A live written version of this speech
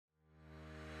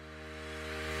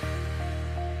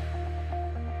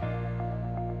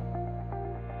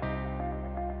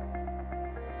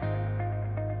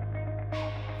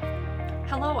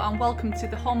Hello and welcome to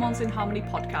the Hormones in Harmony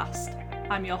podcast.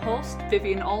 I'm your host,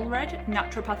 Vivian Allred,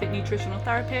 naturopathic nutritional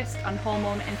therapist and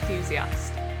hormone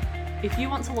enthusiast. If you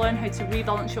want to learn how to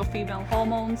rebalance your female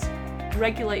hormones,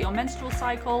 regulate your menstrual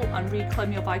cycle and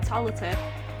reclaim your vitality,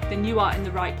 then you are in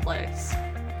the right place.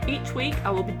 Each week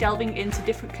I will be delving into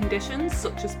different conditions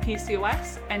such as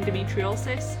PCOS,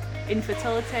 endometriosis,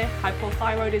 infertility,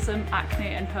 hypothyroidism, acne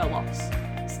and hair loss.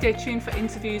 Stay tuned for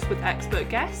interviews with expert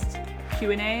guests,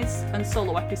 Q&As and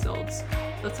solo episodes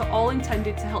that are all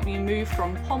intended to help you move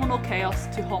from hormonal chaos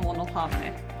to hormonal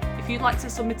harmony. If you'd like to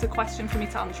submit a question for me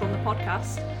to answer on the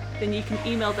podcast, then you can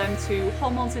email them to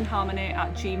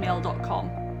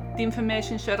hormonesinharmony@gmail.com. The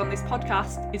information shared on this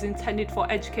podcast is intended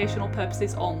for educational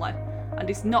purposes only and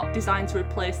is not designed to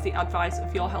replace the advice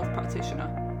of your health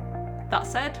practitioner. That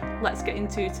said, let's get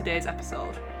into today's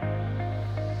episode.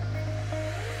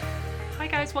 Hi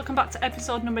guys, welcome back to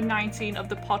episode number 19 of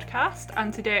the podcast,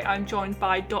 and today I'm joined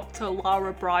by Dr.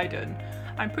 Lara Briden.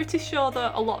 I'm pretty sure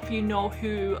that a lot of you know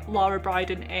who Lara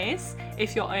Briden is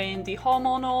if you're in the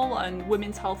hormonal and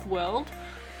women's health world,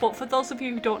 but for those of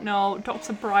you who don't know,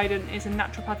 Dr. Briden is a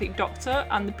naturopathic doctor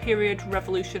and the period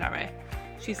revolutionary.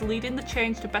 She's leading the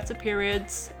change to better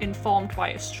periods, informed by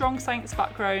a strong science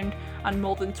background and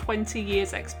more than 20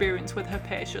 years experience with her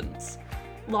patients.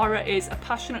 Lara is a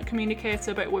passionate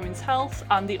communicator about women's health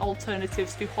and the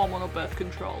alternatives to hormonal birth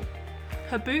control.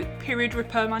 Her book, Period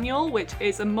Repair Manual, which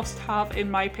is a must-have in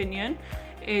my opinion,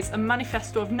 is a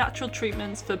manifesto of natural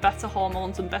treatments for better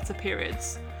hormones and better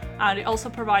periods. And it also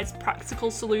provides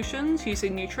practical solutions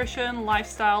using nutrition,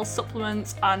 lifestyle,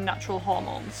 supplements and natural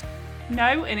hormones.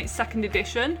 Now, in its second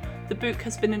edition, the book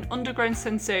has been an underground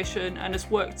sensation and has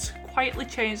worked to quietly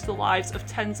change the lives of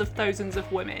tens of thousands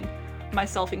of women,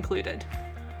 myself included.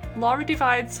 Lara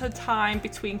divides her time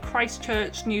between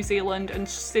Christchurch, New Zealand and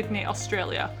Sydney,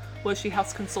 Australia, where she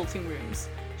has consulting rooms.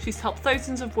 She's helped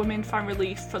thousands of women find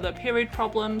relief for their period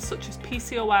problems such as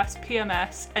PCOS,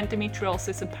 PMS,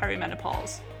 endometriosis and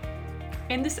perimenopause.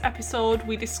 In this episode,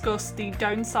 we discuss the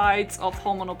downsides of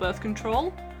hormonal birth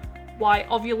control, why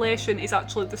ovulation is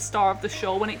actually the star of the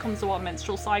show when it comes to our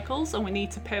menstrual cycles and we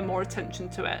need to pay more attention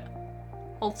to it,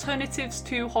 alternatives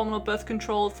to hormonal birth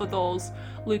control for those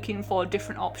looking for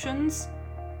different options,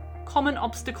 common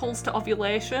obstacles to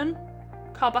ovulation,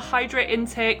 carbohydrate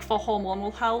intake for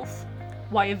hormonal health,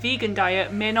 why a vegan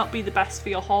diet may not be the best for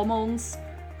your hormones,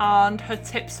 and her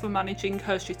tips for managing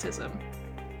hirsutism.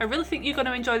 I really think you're going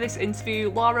to enjoy this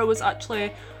interview. Lara was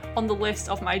actually on the list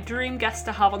of my dream guests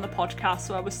to have on the podcast,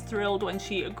 so I was thrilled when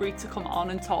she agreed to come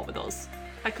on and talk with us.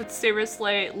 I could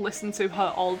seriously listen to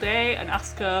her all day and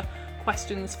ask her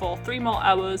questions for 3 more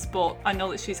hours, but I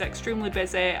know that she's extremely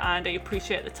busy and I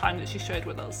appreciate the time that she shared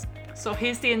with us. So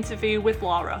here's the interview with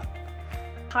Lara.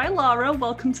 Hi Lara,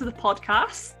 welcome to the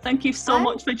podcast. Thank you so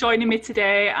much for joining me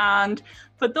today. And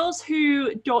for those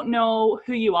who don't know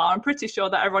who you are, I'm pretty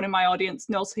sure that everyone in my audience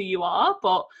knows who you are,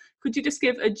 but could you just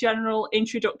give a general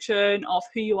introduction of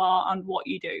who you are and what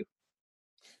you do?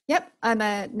 Yep, I'm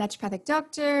a naturopathic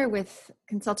doctor with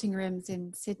consulting rooms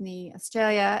in Sydney,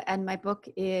 Australia, and my book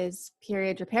is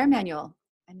Period Repair Manual,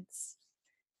 and it's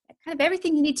kind of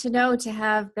everything you need to know to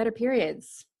have better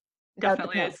periods.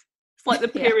 Definitely is. It's like the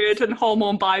period and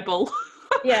hormone Bible.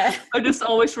 Yeah. I'm just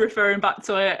always referring back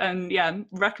to it and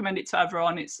recommend it to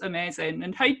everyone. It's amazing.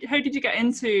 And how did you get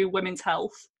into women's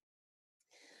health?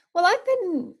 Well, I've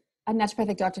been a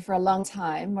naturopathic doctor for a long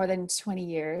time, more than 20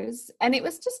 years. And it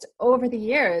was just over the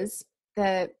years,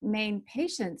 the main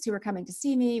patients who were coming to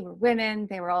see me were women.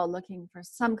 They were all looking for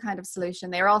some kind of solution.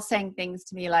 They were all saying things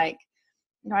to me like,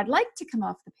 I'd like to come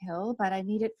off the pill, but I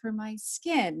need it for my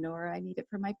skin or I need it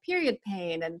for my period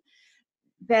pain. And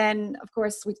then, of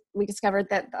course, we discovered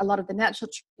that a lot of the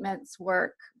natural treatments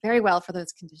work very well for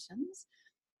those conditions.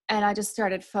 And I just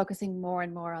started focusing more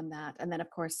and more on that. And then,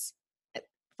 of course,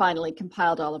 finally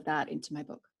compiled all of that into my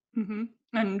book. Mm-hmm.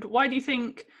 And why do you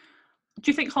think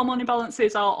hormone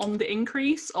imbalances are on the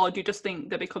increase, or do you just think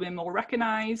they're becoming more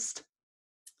recognized?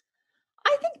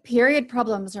 I think period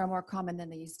problems are more common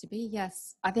than they used to be.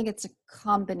 Yes, I think it's a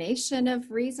combination of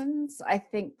reasons. I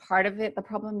think part of it, the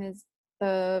problem is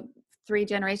the 3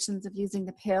 generations of using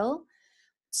the pill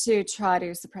to try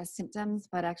to suppress symptoms,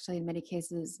 but actually in many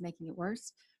cases making it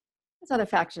worse. There's other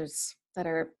factors that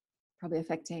are probably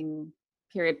affecting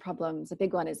period problems. A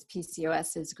big one is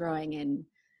PCOS is growing in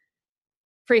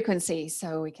frequency,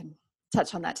 so we can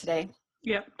touch on that today.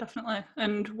 Yeah, definitely.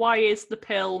 And why is the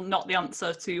pill not the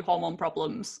answer to hormone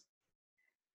problems?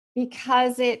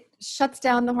 Because it shuts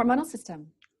down the hormonal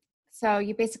system. So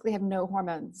you basically have no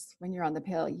hormones when you're on the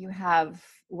pill. You have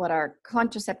what are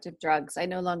contraceptive drugs. I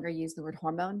no longer use the word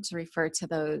hormone to refer to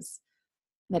those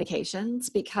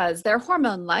medications because they're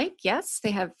hormone-like. Yes,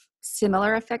 they have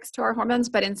similar effects to our hormones,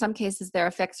 but in some cases their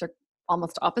effects are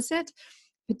almost opposite,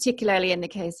 particularly in the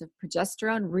case of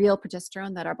progesterone. Real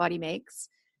progesterone that our body makes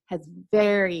has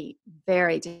very,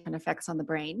 very different effects on the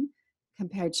brain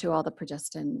compared to all the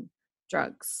progestin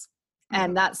drugs.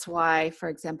 And that's why, for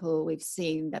example, we've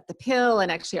seen that the pill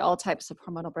and actually all types of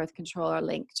hormonal birth control are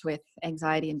linked with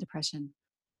anxiety and depression,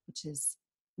 which is,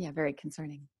 very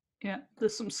concerning. Yeah,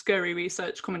 there's some scary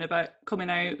research coming out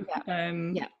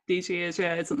these years,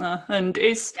 isn't there? And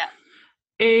is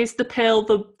the pill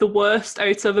the worst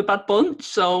out of a bad bunch?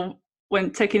 So when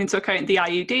taking into account the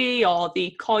IUD or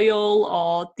the coil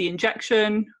or the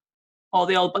injection, or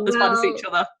they all as bad as each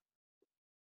other?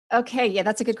 Okay, yeah,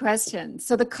 that's a good question.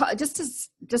 So just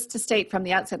to state from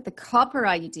the outset, the copper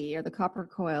IUD or the copper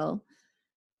coil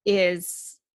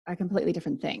is a completely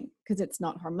different thing because it's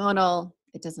not hormonal.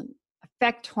 It doesn't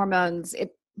affect hormones.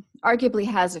 It arguably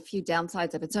has a few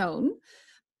downsides of its own,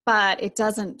 but it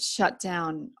doesn't shut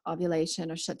down ovulation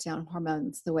or shut down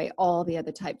hormones the way all the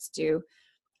other types do.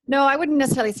 No, I wouldn't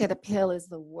necessarily say the pill is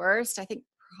the worst. I think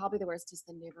probably the worst is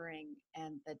the NuvaRing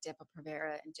and the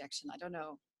Depo-Provera injection. I don't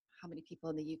know how many people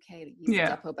in the UK use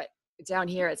Depo, but down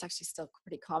here it's actually still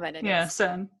pretty common. And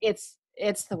same. It's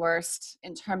the worst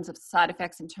in terms of side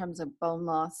effects, in terms of bone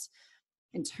loss,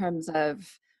 in terms of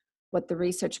what the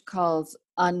research calls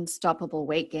unstoppable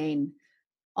weight gain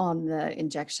on the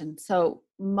injection. So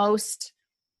most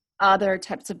other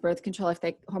types of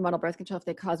hormonal birth control, if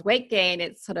they cause weight gain,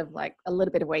 it's sort of like a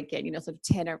little bit of weight gain, sort of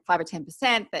 5 or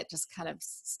 10% that just kind of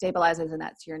stabilizes, and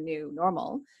that's your new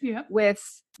normal. Yeah.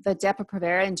 With the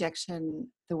Depo-Provera injection,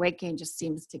 the weight gain just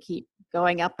seems to keep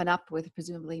going up and up with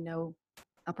presumably no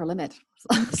upper limit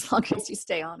as long as you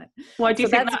stay on it. Why do you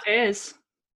think that is?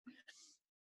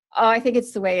 I think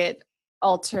it's the way it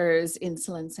alters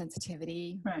insulin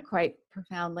sensitivity quite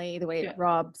profoundly, the way it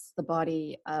robs the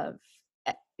body of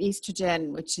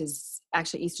estrogen, which is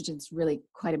actually, estrogen is really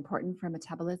quite important for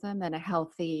metabolism and a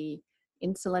healthy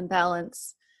insulin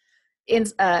balance.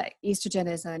 Estrogen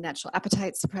is a natural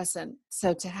appetite suppressant.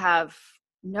 So to have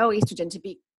no estrogen, to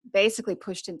be basically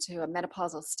pushed into a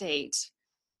menopausal state,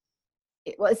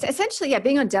 it's essentially,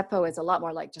 being on Depo is a lot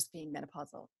more like just being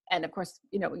menopausal. And of course,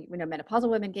 we know menopausal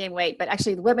women gain weight, but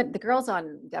actually the girls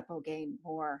on Depo gain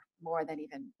more than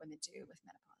even women do with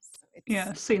menopause. So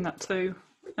I've seen that too.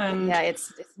 And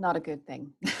it's not a good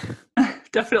thing.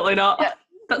 Definitely not. Yeah.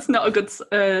 That's not a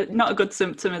good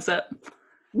symptom, is it?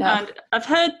 No. And I've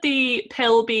heard the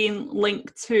pill being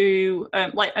linked to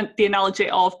the analogy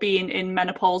of being in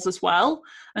menopause as well.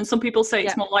 And some people say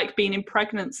it's more like being in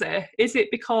pregnancy. Is it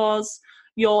because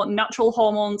your natural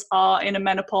hormones are in a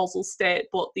menopausal state,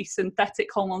 but the synthetic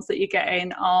hormones that you're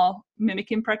getting are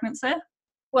mimicking pregnancy?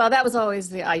 Well, that was always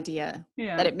the idea,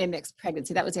 that it mimics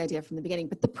pregnancy. That was the idea from the beginning.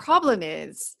 But the problem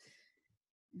is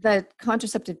the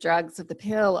contraceptive drugs of the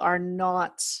pill are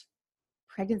not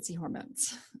pregnancy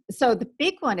hormones. So the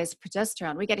big one is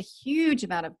progesterone. We get a huge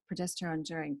amount of progesterone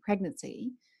during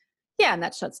pregnancy. Yeah, and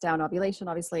that shuts down ovulation.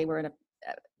 Obviously,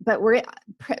 progesterone.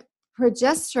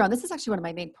 This is actually one of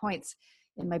my main points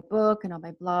in my book and on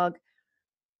my blog.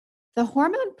 The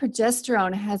hormone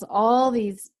progesterone has all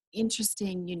these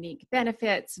interesting, unique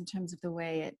benefits in terms of the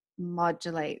way it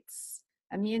modulates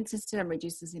immune system,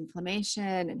 reduces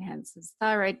inflammation, enhances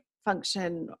thyroid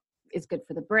function, is good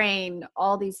for the brain,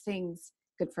 all these things,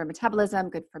 good for metabolism,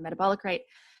 good for metabolic rate,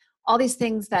 all these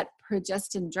things that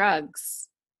progestin drugs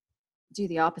do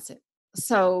the opposite.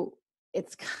 So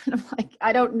it's kind of like,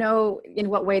 I don't know in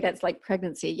what way that's like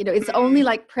pregnancy. It's only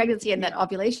like pregnancy and that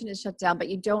ovulation is shut down, but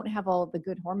you don't have all the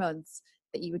good hormones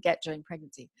that you would get during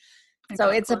pregnancy.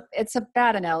 Exactly. So it's a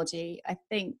bad analogy. I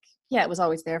think, it was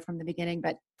always there from the beginning,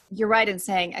 but you're right in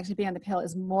saying actually being on the pill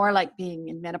is more like being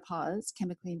in menopause,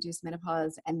 chemically induced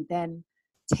menopause, and then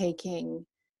taking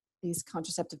these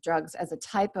contraceptive drugs as a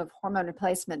type of hormone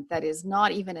replacement that is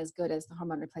not even as good as the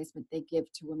hormone replacement they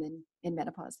give to women in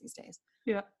menopause these days.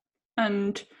 Yeah.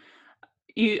 And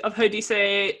I've heard you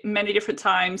say many different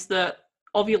times that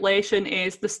ovulation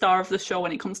is the star of the show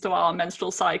when it comes to our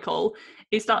menstrual cycle.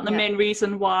 Is that the main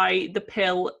reason why the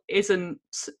pill isn't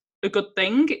a good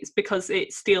thing? It's because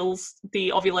it steals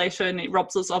the ovulation, it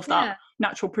robs us of that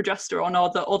natural progesterone, or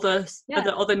the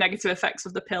other negative effects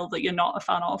of the pill that you're not a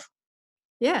fan of.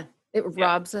 Yeah, it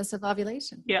robs us of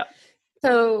ovulation. Yeah.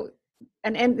 So,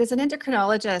 and there's an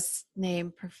endocrinologist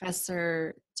named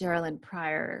Professor Geraldine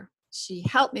Pryor. She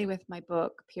helped me with my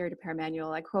book, Peer to Peer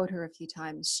Manual. I quote her a few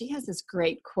times. She has this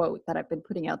great quote that I've been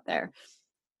putting out there,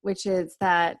 which is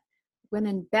that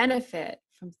women benefit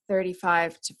from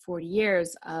 35 to 40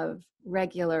 years of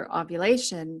regular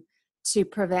ovulation to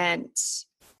prevent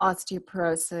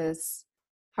osteoporosis,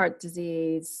 heart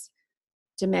disease,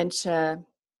 dementia,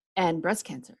 and breast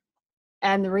cancer.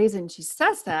 And the reason she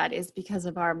says that is because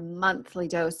of our monthly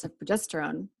dose of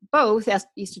progesterone, both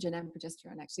estrogen and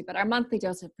progesterone actually, but our monthly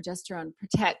dose of progesterone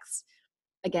protects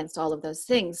against all of those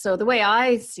things. So the way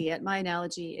I see it, my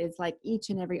analogy is like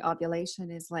each and every ovulation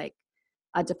is like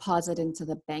a deposit into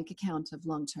the bank account of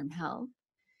long-term health.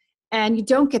 And you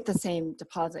don't get the same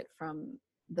deposit from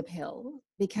the pill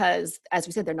because, as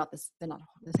we said, they're not the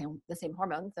same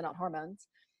hormones. They're not hormones.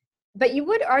 But you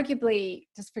would arguably,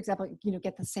 just for example,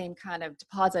 get the same kind of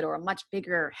deposit or a much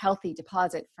bigger healthy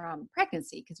deposit from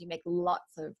pregnancy because you make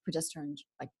lots of progesterone,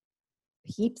 like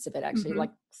heaps of it actually,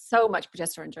 like so much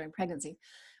progesterone during pregnancy,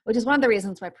 which is one of the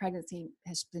reasons why pregnancy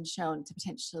has been shown to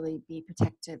potentially be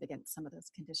protective against some of those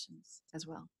conditions as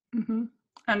well. Mm-hmm.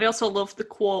 And I also love the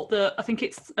quote that I think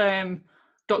it's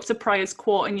Dr. Pryor's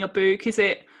quote in your book. Is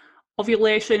it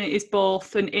ovulation is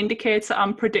both an indicator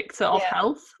and predictor of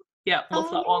health? Yeah, love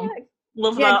that one.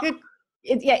 Love that. Good.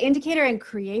 Indicator and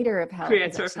creator of health.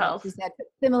 Creator of health.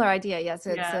 Similar idea. Yes.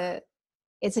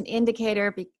 It's an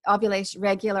indicator.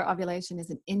 Regular ovulation is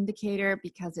an indicator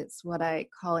because it's what I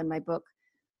call in my book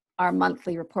our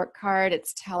monthly report card.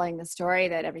 It's telling the story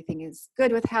that everything is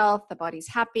good with health. The body's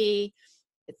happy.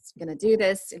 It's going to do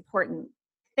this important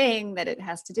thing that it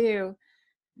has to do,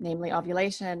 namely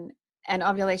ovulation. And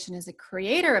ovulation is a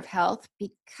creator of health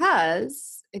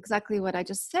because exactly what I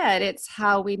just said, it's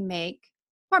how we make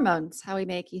hormones, how we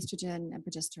make estrogen and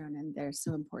progesterone, and they're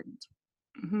so important.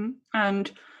 Mm-hmm.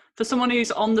 And for someone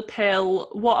who's on the pill,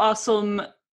 what are some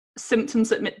symptoms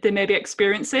that they may be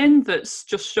experiencing that's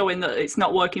just showing that it's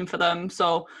not working for them?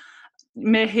 So you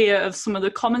may hear of some of the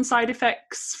common side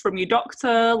effects from your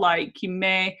doctor, like you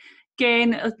may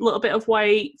gain a little bit of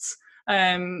weight.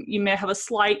 You may have a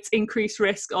slight increased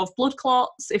risk of blood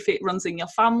clots if it runs in your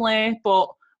family, but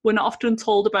we're not often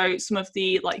told about some of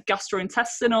the like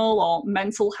gastrointestinal or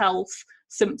mental health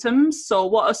symptoms. So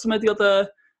what are some of the other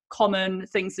common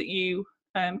things that you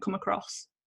come across?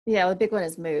 Yeah, well, the big one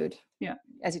is mood. Yeah.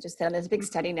 As you just said, there's a big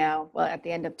study now, well, at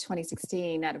the end of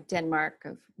 2016 out of Denmark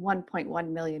of 1.1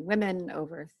 million women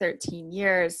over 13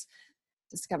 years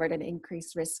discovered an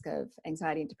increased risk of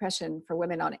anxiety and depression for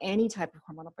women on any type of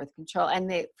hormonal birth control.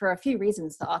 And for a few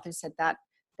reasons, the authors said that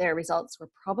their results were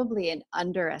probably an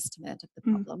underestimate of the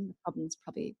problem. The problem's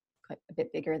probably quite a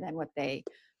bit bigger than what they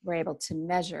were able to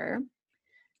measure.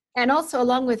 And also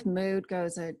along with mood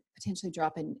goes a potentially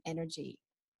drop in energy.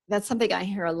 That's something I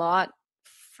hear a lot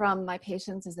from my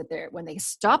patients is that when they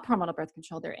stop hormonal birth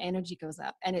control, their energy goes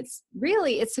up. And it's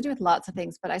to do with lots of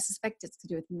things, but I suspect it's to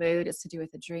do with mood. It's to do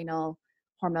with adrenal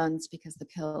hormones because the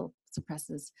pill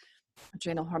suppresses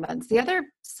adrenal hormones. The other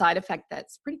side effect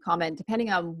that's pretty common,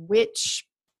 depending on which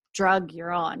drug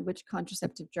you're on, which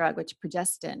contraceptive drug, which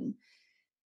progestin,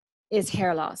 is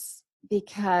hair loss.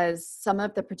 Because some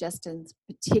of the progestins,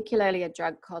 particularly a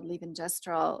drug called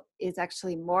levonorgestrel, is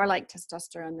actually more like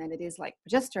testosterone than it is like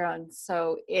progesterone.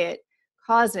 So it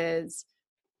causes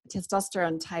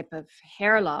testosterone type of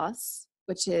hair loss,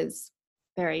 which is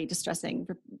very distressing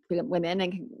for women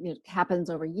and happens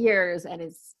over years and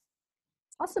is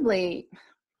possibly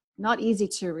not easy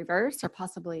to reverse or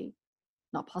possibly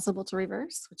not possible to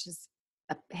reverse, which is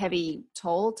a heavy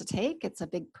toll to take. It's a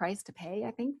big price to pay,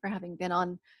 I think, for having been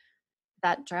on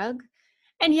that drug.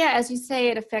 And yeah, as you say,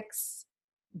 it affects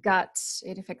gut,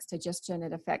 it affects digestion,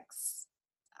 it affects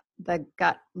the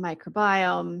gut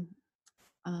microbiome.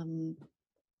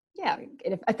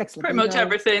 It affects pretty much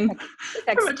everything.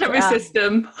 Pretty much every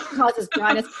system. Causes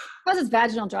dryness, causes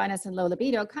vaginal dryness and low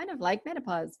libido, kind of like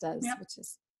menopause does, which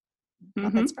is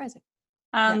not that surprising.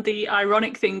 And the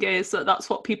ironic thing is that that's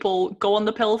what people go on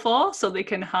the pill for, so they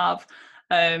can have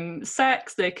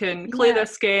sex, they can clear their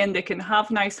skin, they can have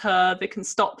nice hair, they can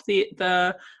stop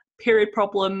the period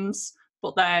problems,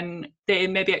 but then they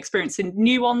may be experiencing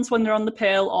new ones when they're on the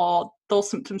pill, or those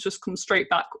symptoms just come straight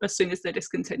back as soon as they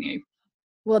discontinue.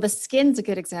 Well, the skin's a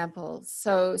good example.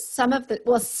 So some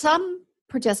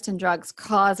progestin drugs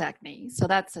cause acne, so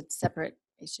that's a separate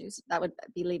issue. So that would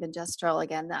be levonorgestrel.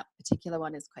 Again, that particular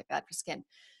one is quite bad for skin.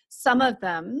 Some of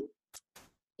them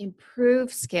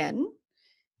improve skin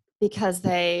because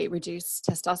they reduce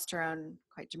testosterone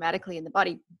quite dramatically in the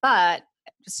body. But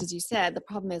just as you said, the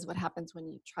problem is what happens when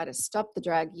you try to stop the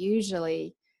drug.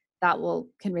 Usually that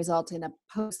can result in a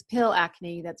post-pill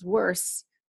acne that's worse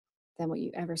than what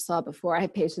you ever saw before. I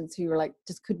had patients who were like,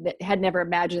 had never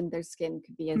imagined their skin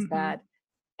could be as bad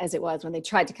as it was when they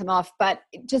tried to come off. But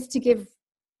just to give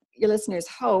your listeners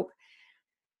hope,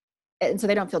 and so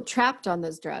they don't feel trapped on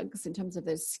those drugs in terms of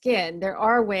their skin, there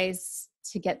are ways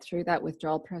to get through that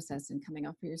withdrawal process and coming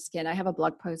off of your skin. I have a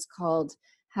blog post called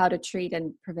how to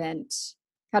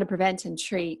prevent and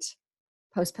treat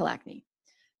post-pill acne.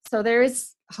 So there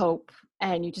is hope,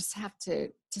 and you just have to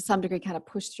some degree kind of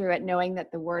push through it, knowing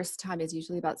that the worst time is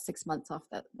usually about 6 months off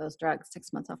those drugs.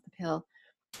 6 months off the pill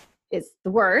is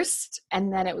the worst,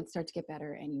 and then it would start to get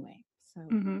better anyway. So,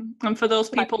 and for those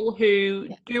people who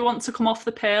do want to come off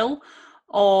the pill,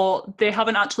 or they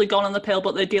haven't actually gone on the pill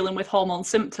but they're dealing with hormone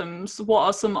symptoms, what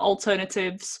are some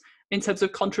alternatives in terms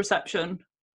of contraception?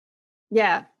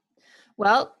 Yeah,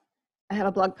 well, I have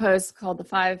a blog post called The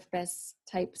 5 Best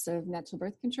Types of Natural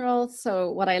Birth Control. So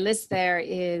what I list there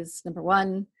is, number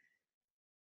one,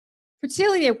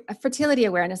 fertility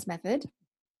awareness method,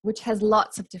 which has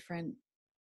lots of different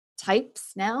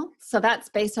types now. So that's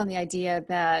based on the idea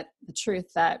that the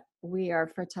truth that we are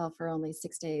fertile for only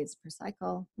 6 days per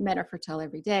cycle. Men are fertile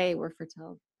every day. We're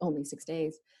fertile only 6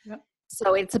 days. Yep.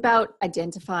 So it's about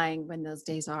identifying when those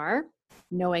days are,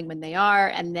 knowing when they are,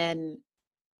 and then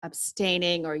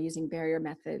abstaining or using barrier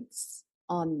methods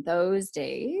on those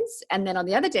days. And then on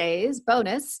the other days,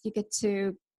 bonus, you get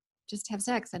to just have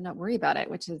sex and not worry about it,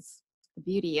 which is the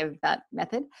beauty of that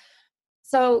method.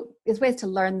 So there's ways to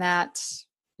learn that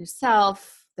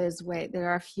yourself. There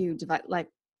are a few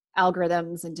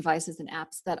algorithms and devices and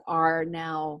apps that are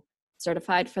now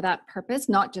certified for that purpose.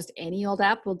 Not just any old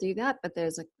app will do that, but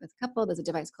there's a couple. There's a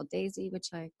device called Daisy, which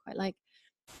I quite like.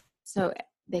 So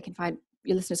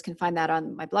your listeners can find that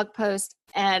on my blog post.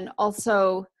 And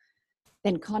also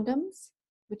then condoms,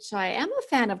 which I am a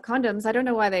fan of condoms. I don't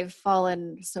know why they've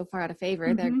fallen so far out of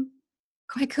favor. They're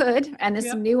quite good. And there's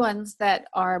some new ones that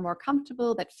are more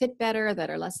comfortable, that fit better, that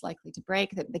are less likely to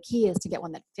break. The key is to get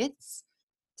one that fits.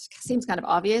 It seems kind of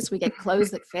obvious. We get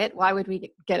clothes that fit. Why would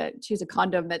we choose a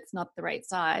condom that's not the right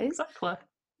size? Exactly.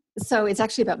 So it's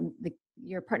actually about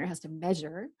your partner has to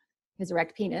measure his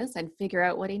erect penis and figure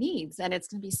out what he needs. And it's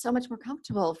going to be so much more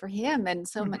comfortable for him and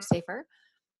so much safer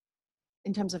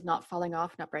in terms of not falling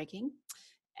off, not breaking.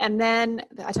 And then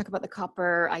I talk about the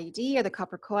copper IUD or the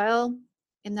copper coil.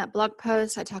 In that blog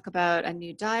post, I talk about a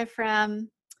new diaphragm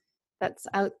that's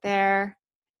out there.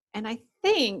 And I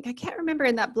can't remember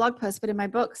in that blog post, but in my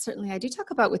book, certainly I do talk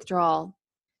about withdrawal.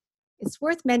 It's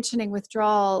worth mentioning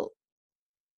withdrawal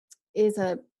is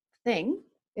a thing.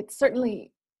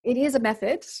 It is a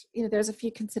method. There's a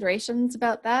few considerations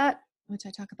about that, which I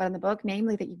talk about in the book,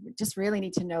 namely that you just really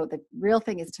need to know the real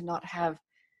thing is to not have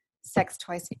sex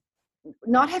twice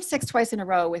in a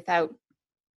row without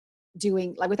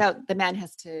the man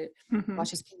has to wash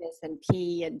his penis and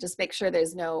pee and just make sure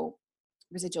there's no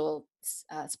residual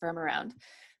sperm around.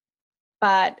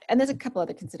 And there's a couple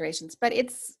other considerations, but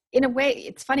it's, in a way,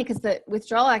 it's funny because the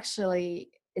withdrawal actually,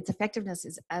 its effectiveness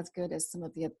is as good as some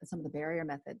of the barrier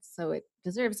methods. So it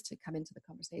deserves to come into the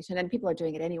conversation, and people are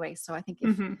doing it anyway. So I think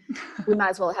we might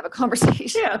as well have a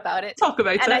conversation about it. Talk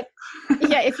about it.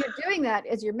 If you're doing that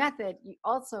as your method,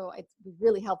 it's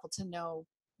really helpful to know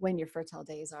when your fertile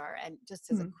days are. And just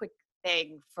as a quick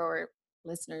thing for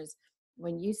listeners,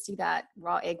 when you see that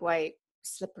raw egg white,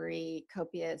 slippery,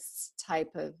 copious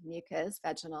type of mucus,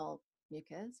 vaginal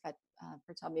mucus,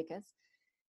 fertile mucus,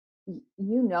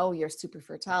 you're super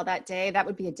fertile that day. That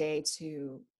would be a day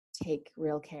to take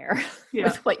real care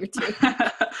with what you're doing.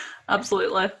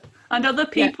 Absolutely. And are there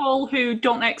people who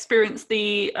don't experience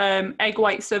the egg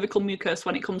white cervical mucus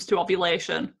when it comes to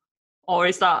ovulation? Or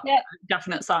is that a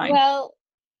definite sign? Well,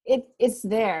 it's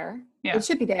there. Yeah. It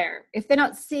should be there. If they're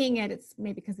not seeing it, it's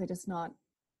maybe because they're just not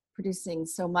producing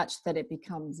so much that it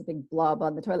becomes a big blob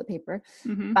on the toilet paper.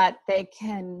 But they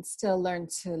can still learn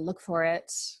to look for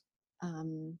it,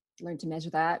 learn to measure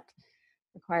that.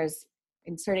 Requires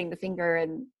inserting the finger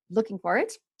and looking for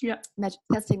it.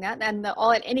 Testing that. And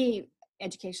any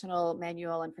educational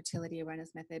manual and fertility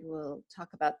awareness method will talk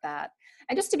about that.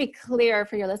 And just to be clear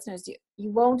for your listeners,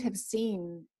 you won't have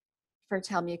seen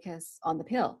fertile mucus on the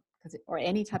pill or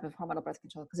any type of hormonal birth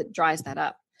control because it dries that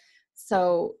up.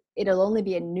 So it'll only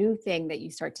be a new thing that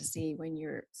you start to see when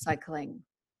you're cycling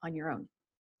on your own.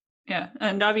 Yeah,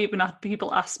 and I've even had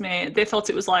people ask me, they thought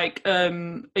it was like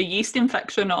a yeast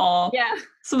infection or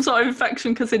some sort of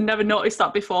infection because they'd never noticed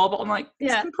that before. But I'm like,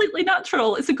 it's completely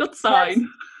natural. It's a good sign.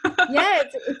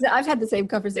 I've had the same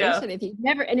conversation. If you've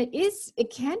never, and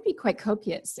it can be quite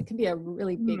copious. It can be a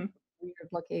really big, weird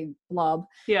looking blob.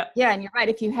 Yeah, and you're right.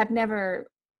 If you have never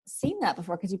seen that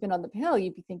before because you've been on the pill,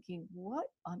 you'd be thinking, what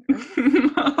on earth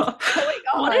is going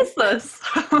on? What is this?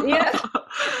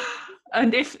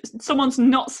 And if someone's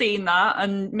not seen that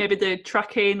and maybe they're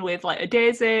tracking with like a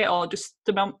Daisy or just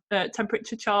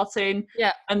temperature charting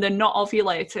and they're not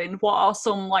ovulating, what are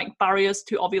some like barriers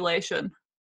to ovulation?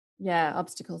 Yeah,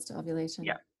 obstacles to ovulation.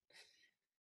 Yeah. I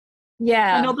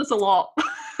Yeah, know there's a lot.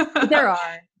 there are.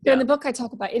 So in Yeah. the book I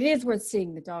talk about, it is worth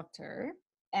seeing the doctor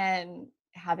and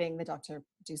having the doctor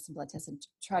do some blood tests and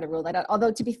try to rule that out.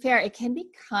 Although to be fair, it can be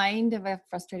kind of a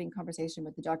frustrating conversation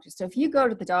with the doctor. So if you go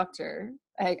to the doctor,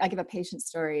 I give a patient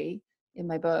story in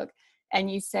my book, and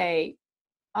you say,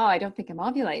 oh, I don't think I'm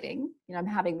ovulating. You know, I'm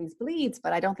having these bleeds,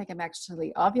 but I don't think I'm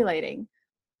actually ovulating.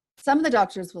 Some of the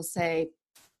doctors will say,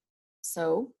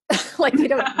 so like they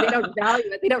don't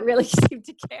value it. They don't really seem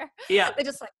to care. Yeah. They're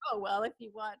just like, oh, well, if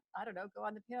you want, I don't know, go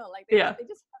on the pill. Like Yeah. they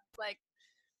just like,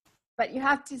 but you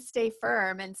have to stay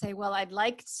firm and say, well, I'd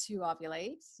like to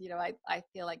ovulate. You know, I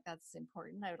feel like that's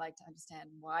important. I would like to understand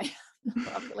why I'm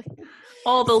not ovulating.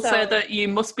 Or they'll say So that you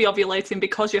must be ovulating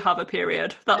because you have a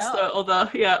period. That's no, the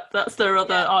other, that's their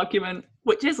other yeah, argument,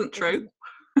 which isn't true.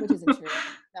 which isn't true.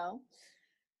 No.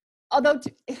 Although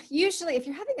usually if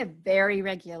you're having a very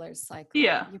regular cycle,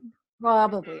 Yeah. you're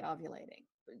probably ovulating,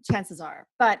 chances are.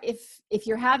 But if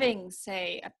you're having,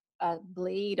 say, a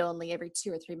bleed only every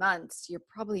 2 or 3 months, you're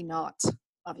probably not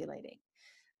ovulating.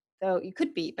 Though you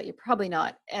could be, but you're probably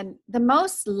not. And the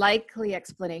most likely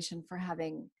explanation for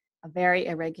having a very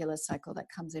irregular cycle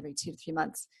that comes every 2 to 3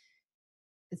 months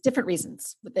is different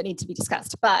reasons that need to be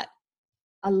discussed. But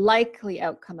a likely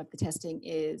outcome of the testing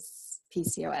is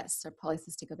PCOS, or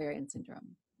polycystic ovarian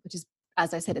syndrome, which is,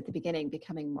 as I said at the beginning,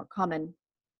 becoming more common.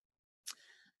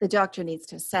 The doctor needs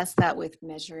to assess that with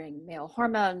measuring male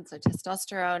hormones or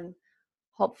testosterone,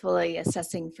 hopefully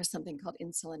assessing for something called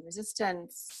insulin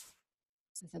resistance.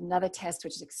 There's another test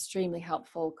which is extremely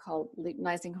helpful called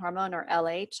luteinizing hormone, or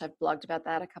LH. I've blogged about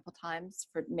that a couple times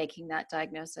for making that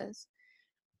diagnosis.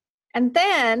 And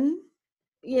then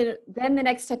then the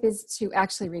next step is to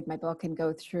actually read my book and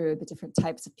go through the different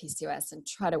types of PCOS and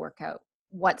try to work out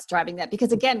what's driving that.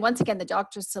 Because once again, the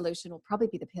doctor's solution will probably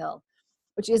be the pill,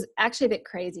 which is actually a bit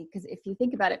crazy because if you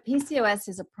think about it, PCOS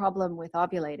is a problem with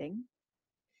ovulating.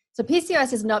 So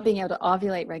PCOS is not being able to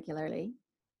ovulate regularly.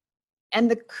 And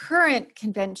the current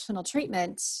conventional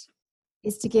treatment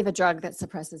is to give a drug that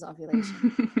suppresses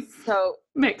ovulation. So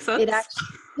makes sense. It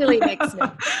actually makes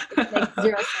it makes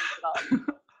zero sense at all.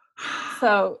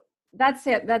 So that's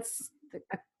it. That's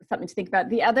something to think about.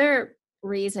 The other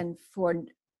reason for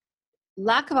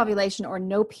lack of ovulation or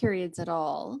no periods at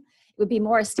all, it would be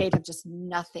more a state of just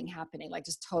nothing happening, like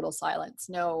just total silence,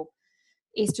 no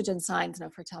estrogen signs, no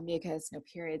fertile mucus, no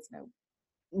periods,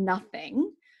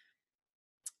 nothing.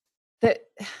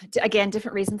 Again,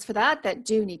 different reasons for that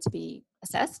do need to be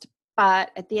assessed.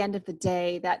 But at the end of the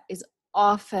day, that is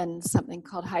often something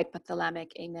called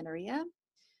hypothalamic amenorrhea,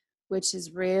 which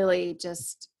is really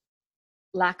just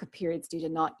lack of periods due to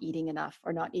not eating enough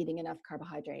or not eating enough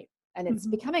carbohydrate. And it's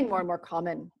becoming more and more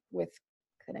common with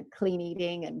kind of clean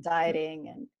eating and dieting.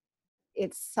 And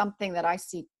it's something that I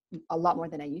see a lot more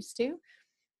than I used to.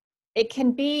 It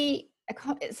can be,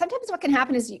 sometimes what can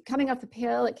happen is coming off the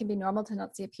pill, it can be normal to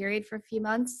not see a period for a few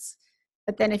months.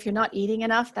 But then if you're not eating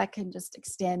enough, that can just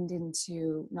extend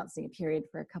into not seeing a period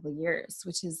for a couple of years,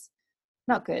 which is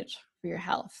not good for your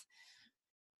health.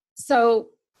 So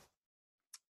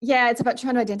yeah, it's about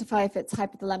trying to identify if it's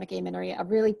hypothalamic amenorrhea. A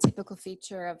really typical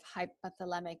feature of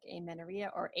hypothalamic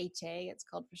amenorrhea, or HA, it's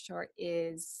called for short,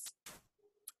 is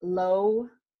low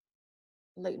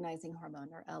luteinizing hormone,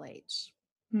 or LH.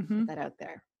 Put that out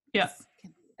there. Yeah.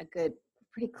 It's a good,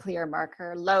 pretty clear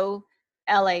marker. Low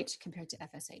LH compared to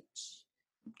FSH.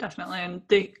 Definitely. And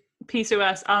the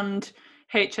PCOS and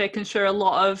HA can share a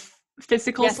lot of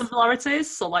physical similarities.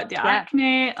 So like the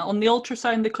acne, on the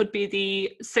ultrasound, there could be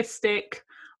the cystic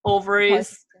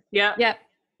ovaries. Yeah.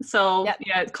 So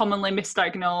it's commonly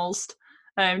misdiagnosed.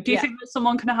 Do you think that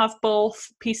someone can have both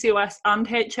PCOS and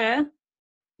HA?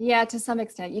 Yeah, to some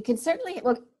extent. You can certainly,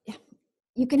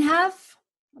 you can have,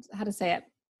 how to say it?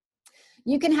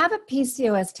 You can have a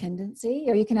PCOS tendency,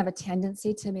 or you can have a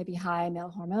tendency to maybe high male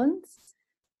hormones,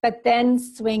 but then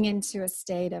swing into a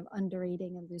state of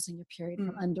undereating and losing your period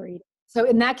from undereating. So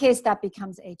in that case, that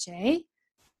becomes HA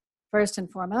first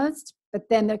and foremost. But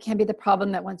then there can be the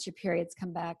problem that once your periods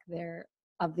come back, they're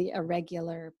of the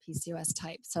irregular PCOS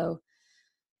type. So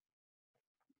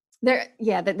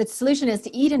the solution is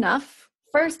to eat enough,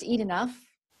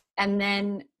 and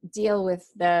then deal with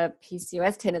the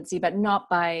PCOS tendency, but not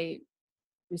by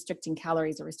restricting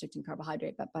calories or restricting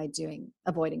carbohydrate, but by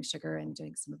avoiding sugar and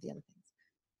doing some of the other things.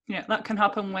 Yeah, that can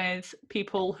happen with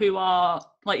people who are,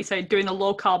 like you say, doing a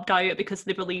low carb diet because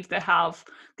they believe they have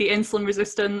the insulin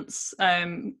resistance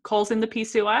causing the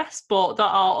PCOS, but there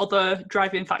are other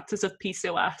driving factors of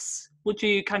PCOS. Would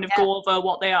you kind of go over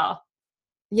what they are?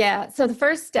 Yeah. So the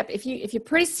first step, if you're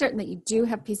pretty certain that you do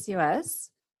have PCOS,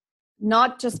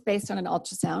 not just based on an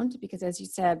ultrasound, because as you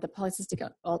said, the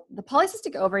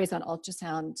polycystic ovaries on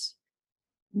ultrasound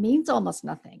means almost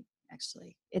nothing,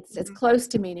 actually. It's close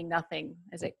to meaning nothing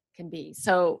as it can be.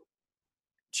 So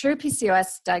true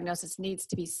PCOS diagnosis needs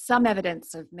to be some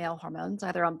evidence of male hormones,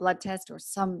 either on blood test or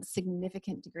some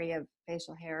significant degree of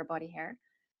facial hair or body hair,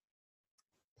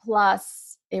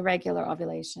 plus irregular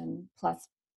ovulation, plus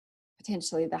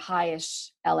potentially the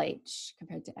highish LH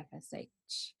compared to FSH.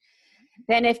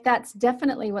 Then if that's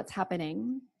definitely what's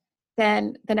happening,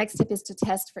 then the next step is to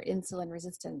test for insulin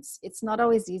resistance. It's not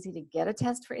always easy to get a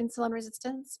test for insulin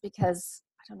resistance because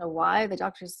I don't know why the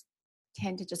doctors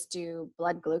tend to just do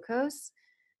blood glucose,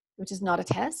 which is not a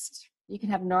test. You can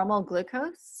have normal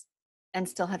glucose and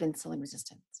still have insulin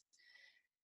resistance.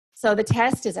 So the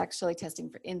test is actually testing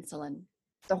for insulin,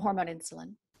 the hormone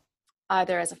insulin,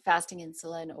 either as a fasting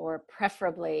insulin or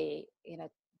preferably,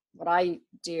 what I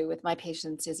do with my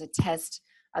patients is a test,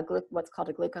 what's called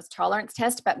a glucose tolerance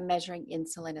test, but measuring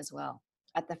insulin as well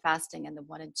at the fasting and the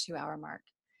 1 and 2 hour mark.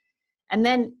 And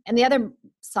the other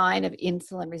sign of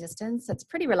insulin resistance that's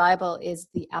pretty reliable is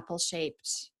the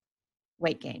apple-shaped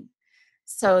weight gain.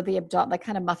 So the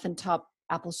kind of muffin top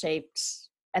apple-shaped,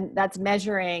 and that's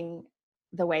measuring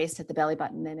the waist at the belly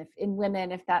button. And if in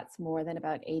women, if that's more than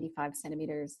about 85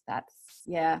 centimeters, that's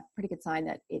pretty good sign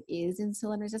that it is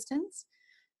insulin resistance.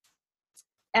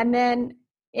 And then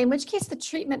in which case the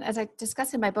treatment, as I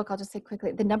discuss in my book, I'll just say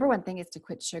quickly, the number one thing is to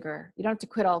quit sugar. You don't have to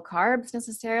quit all carbs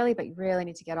necessarily, but you really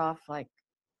need to get off like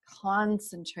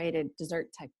concentrated dessert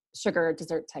type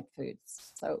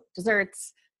foods. So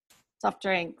desserts, soft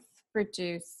drinks, fruit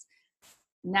juice,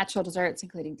 natural desserts,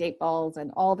 including date balls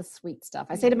and all the sweet stuff.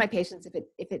 I say to my patients,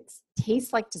 if it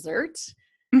tastes like dessert,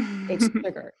 it's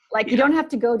sugar. Like you don't have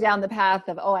to go down the path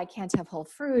of, I can't have whole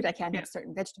fruit, I can't have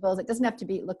certain vegetables. It doesn't have to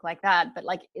look like that, but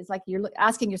like it's like you're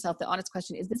asking yourself the honest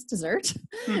question: is this dessert?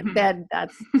 Then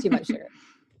that's too much sugar.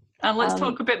 And let's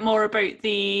talk a bit more about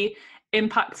the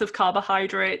impact of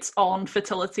carbohydrates on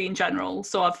fertility in general.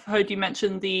 So I've heard you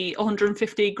mention the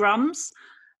 150 grams.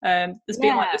 There's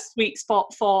been like a sweet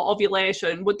spot for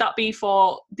ovulation. Would that be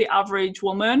for the average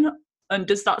woman? And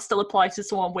does that still apply to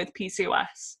someone with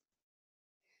PCOS?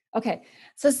 Okay,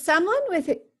 so someone with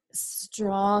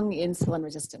strong insulin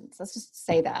resistance, let's just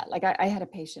say that. Like I had a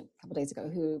patient a couple of days ago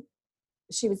who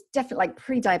she was definitely like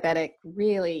pre-diabetic,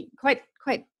 really quite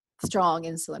strong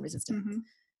insulin resistance.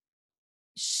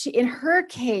 In her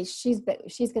case, she's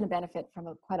going to benefit from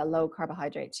quite a low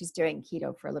carbohydrate. She's doing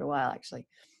keto for a little while, actually.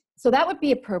 So that would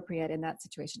be appropriate in that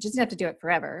situation. She doesn't have to do it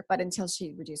forever, but until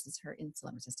she reduces her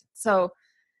insulin resistance. So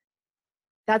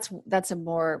that's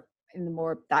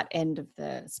that end of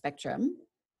the spectrum.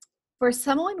 For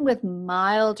someone with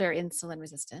milder insulin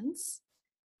resistance,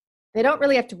 they don't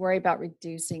really have to worry about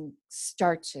reducing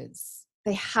starches.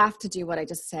 They have to do what I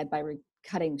just said by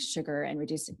cutting sugar and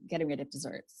getting rid of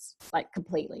desserts, like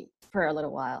completely for a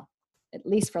little while, at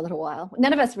least for a little while.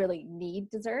 None of us really need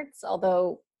desserts,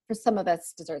 although for some of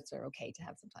us, desserts are okay to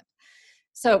have sometimes.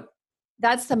 So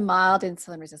that's the mild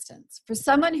insulin resistance. For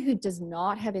someone who does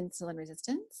not have insulin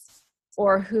resistance,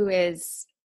 or who is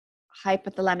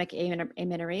hypothalamic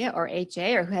amenorrhea or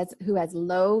HA, or who has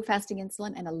low fasting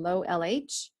insulin and a low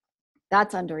LH,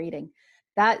 that's undereating.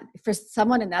 That for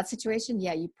someone in that situation,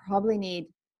 you probably need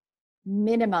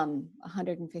minimum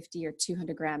 150 or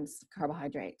 200 grams of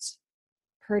carbohydrates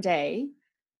per day,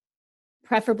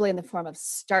 preferably in the form of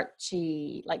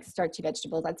starchy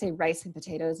vegetables. I'd say rice and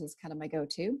potatoes is kind of my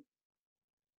go-to.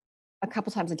 A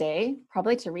couple times a day,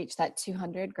 probably, to reach that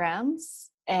 200 grams.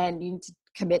 And you need to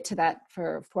commit to that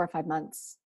for 4 or 5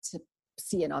 months to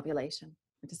see an ovulation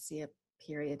or to see a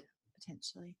period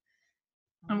potentially.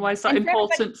 And why is that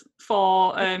important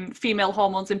for female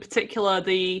hormones in particular,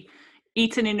 the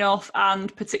eating enough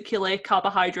and particularly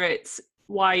carbohydrates?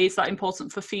 Why is that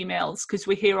important for females? Because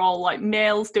we hear all like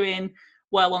males doing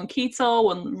well on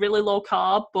keto and really low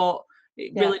carb, but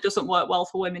it really doesn't work well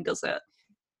for women, does it?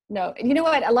 No. And you know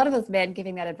what? A lot of those men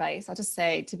giving that advice, I'll just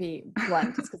say, to be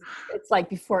blunt, because it's like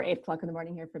before 8 o'clock in the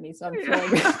morning here for me. So I'm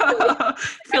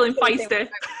feeling feisty.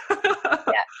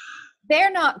 They're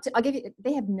not,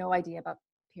 they have no idea about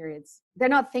periods. They're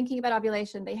not thinking about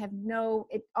ovulation.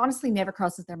 It honestly never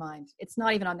crosses their mind. It's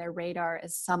not even on their radar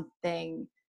as something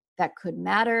that could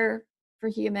matter for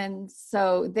humans.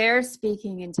 So they're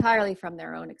speaking entirely from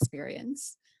their own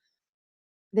experience.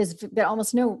 There's been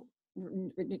almost no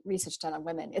research done on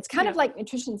women. It's kind of like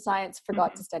nutrition science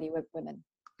forgot to study with women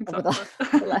over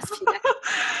the last few decades.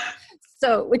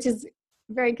 So, which is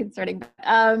very concerning.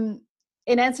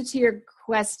 In answer to your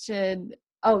question,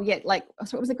 so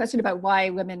what was the question about why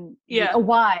women?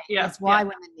 Why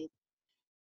women need?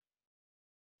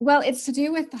 Well, it's to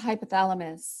do with the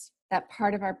hypothalamus, that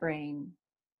part of our brain.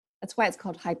 That's why it's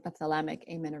called hypothalamic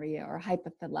amenorrhea, or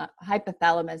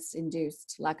hypothalamus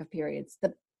induced lack of periods.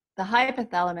 The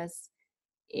hypothalamus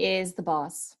is the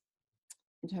boss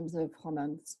in terms of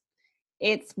hormones.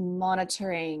 It's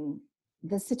monitoring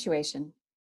the situation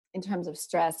in terms of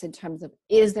stress, in terms of,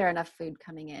 is there enough food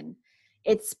coming in?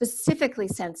 It specifically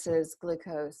senses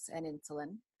glucose and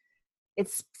insulin. It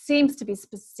seems to be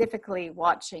specifically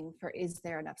watching for, is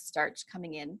there enough starch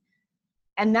coming in?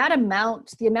 And that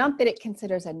amount, the amount that it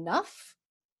considers enough,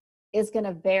 is going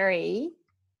to vary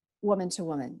woman to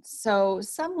woman. So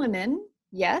some women,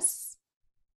 yes,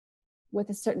 with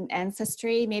a certain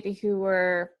ancestry, maybe who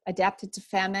were adapted to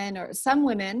famine, or some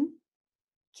women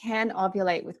can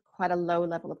ovulate with quite a low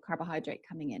level of carbohydrate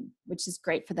coming in, which is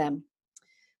great for them.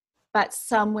 But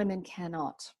some women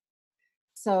cannot.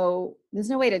 So there's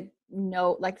no way to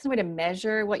know, like there's no way to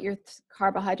measure what your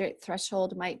carbohydrate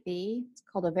threshold might be. It's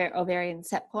called ovarian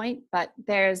set point. But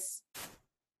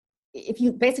if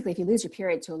you lose your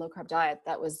period to a low carb diet,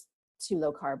 that was too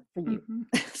low carb for you.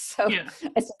 So yeah,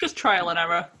 it's just trial and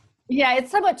error. Yeah, it's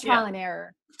somewhat trial and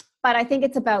error. But I think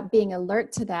it's about being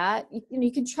alert to that.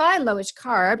 You can try lowish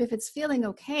carb if it's feeling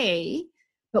okay,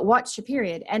 but watch your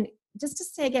period. And just to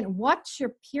say again, watch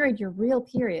your period, your real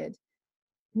period,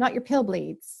 not your pill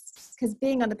bleeds. Because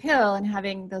being on the pill and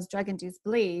having those drug-induced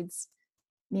bleeds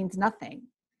means nothing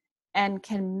and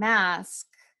can mask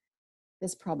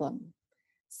this problem.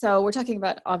 So we're talking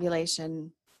about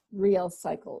ovulation, real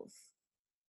cycles.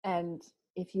 And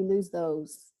if you lose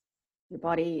those, your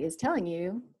body is telling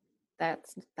you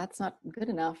that's not good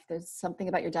enough. There's something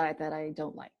about your diet that I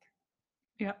don't like.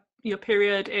 Yeah. Your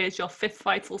period is your 5th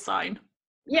vital sign.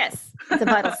 Yes. It's a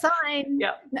vital sign.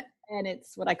 Yeah. And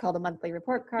it's what I call the monthly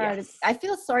report card. Yes. I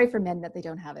feel sorry for men that they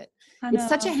don't have it. It's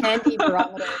such a handy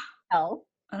barometer of health.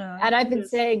 And I've been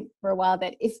saying for a while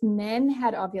that if men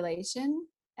had ovulation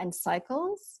and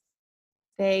cycles,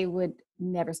 they would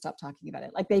never stop talking about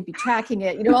it. Like they'd be tracking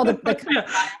it, all the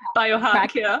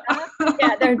biohack, yeah.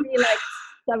 Yeah, there'd be like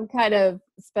some kind of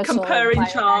special comparing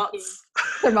charts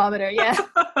thermometer. Yeah.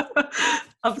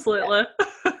 Absolutely.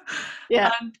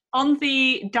 Yeah. And on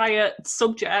the diet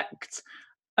subject,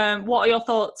 what are your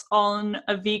thoughts on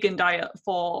a vegan diet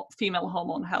for female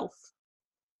hormone health?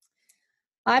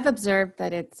 I've observed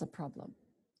that it's a problem.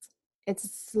 It's a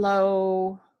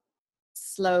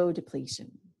slow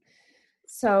depletion.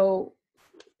 So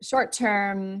short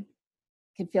term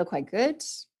can feel quite good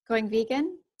going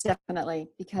vegan, definitely,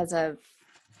 because of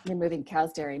removing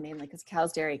cow's dairy, mainly because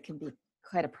cow's dairy can be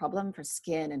quite a problem for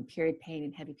skin and period pain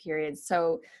and heavy periods.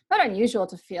 So not unusual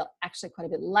to feel actually quite a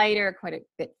bit lighter, quite a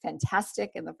bit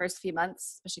fantastic in the first few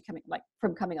months, especially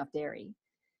coming off dairy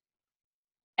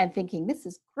and thinking, this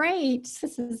is great.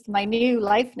 This is my new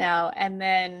life now. And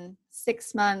then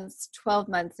 6 months, 12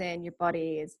 months in, your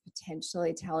body is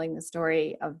potentially telling the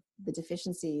story of the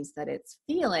deficiencies that it's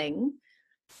feeling.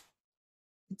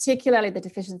 Particularly the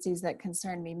deficiencies that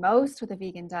concern me most with a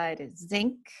vegan diet is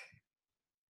zinc,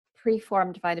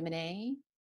 preformed vitamin A,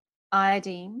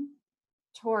 iodine,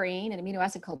 taurine, an amino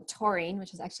acid called taurine,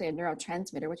 which is actually a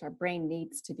neurotransmitter, which our brain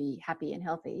needs to be happy and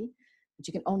healthy, which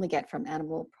you can only get from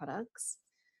animal products.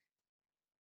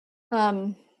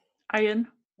 Iron.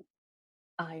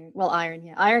 Iron,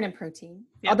 yeah. Iron and protein.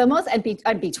 Yeah. Although and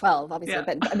B12, obviously, yeah.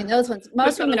 But I mean, those ones,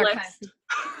 most women are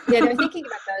they're thinking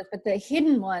about those, but the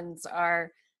hidden ones are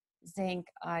zinc,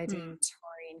 iodine,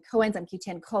 taurine, coenzyme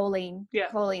Q10, choline. Yeah.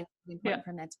 Choline is important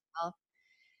for mental health.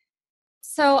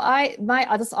 So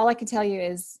all I can tell you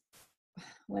is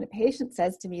when a patient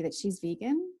says to me that she's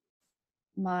vegan,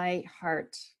 my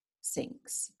heart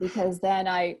sinks, because then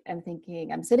I am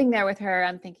thinking, I'm sitting there with her,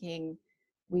 I'm thinking,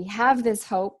 we have this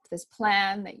hope, this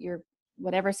plan that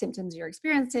whatever symptoms you're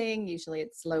experiencing, usually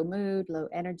it's low mood, low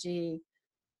energy.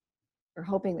 We're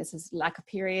hoping this is lack of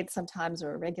periods sometimes,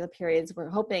 or irregular periods. We're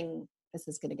hoping this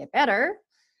is going to get better.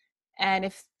 And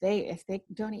if they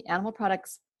don't eat animal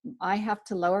products, I have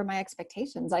to lower my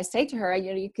expectations. I say to her,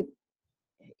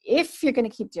 if you're going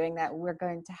to keep doing that, we're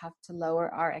going to have to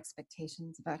lower our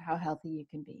expectations about how healthy you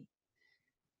can be.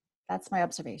 That's my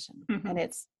observation. Mm-hmm. And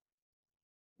it's,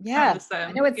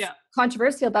 I know it's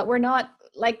controversial, but we're not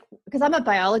because I'm a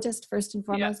biologist first and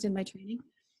foremost in my training.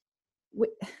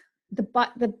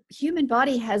 The human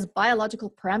body has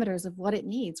biological parameters of what it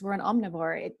needs. We're an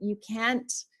omnivore. You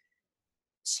can't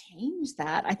change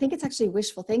that. I think it's actually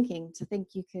wishful thinking to think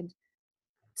you could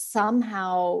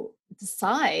somehow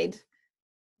decide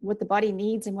what the body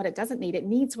needs and what it doesn't need. It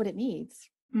needs what it needs.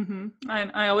 Mm-hmm.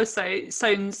 And I always say it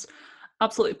sounds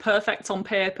absolutely perfect on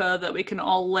paper that we can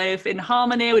all live in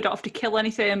harmony. We don't have to kill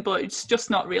anything, but it's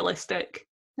just not realistic.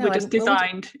 No, we're just and well,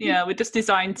 designed, yeah, we're just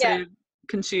designed yeah, to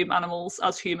consume animals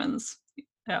as humans.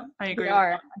 Yeah, I we agree with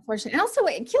are, unfortunately. And also,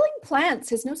 killing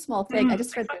plants is no small that. thing. I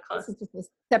just read Exactly. this is just a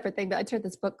separate thing, but I read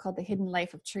this book called The Hidden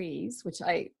Life of Trees, which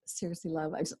I seriously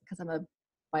love because I'm a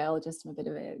biologist, I'm a bit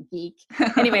of a geek.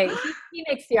 Anyway, he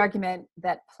makes the argument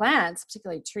that plants,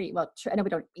 particularly I know we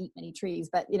don't eat many trees,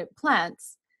 but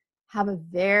plants have a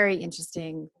very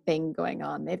interesting thing going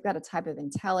on. They've got a type of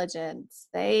intelligence.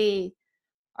 They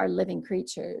are living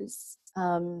creatures,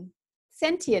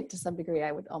 sentient to some degree,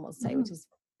 I would almost say, which is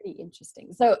pretty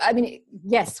interesting. So, I mean,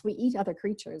 yes, we eat other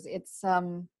creatures. It's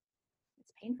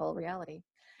painful reality.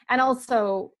 And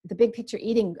also the big picture,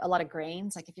 eating a lot of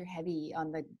grains, like if you're heavy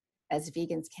on the, as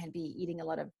vegans can be, eating a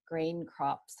lot of grain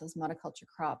crops, those monoculture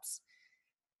crops,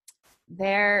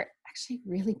 they're actually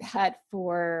really bad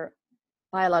for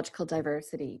biological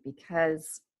diversity,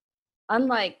 because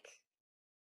unlike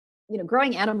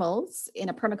growing animals in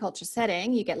a permaculture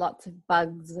setting, you get lots of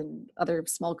bugs and other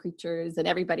small creatures and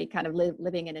everybody kind of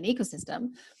living in an ecosystem,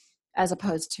 as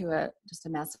opposed to just a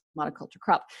massive monoculture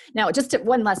crop. Now, just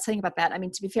one last thing about that. I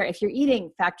mean, to be fair, if you're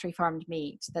eating factory farmed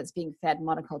meat that's being fed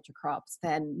monoculture crops,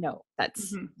 then no,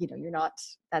 that's,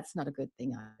 that's not a good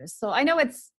thing either. So I know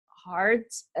it's hard.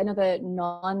 I know the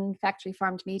non-factory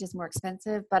farmed meat is more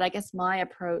expensive, but I guess my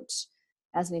approach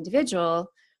as an individual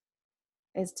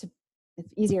is it's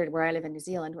easier where I live in New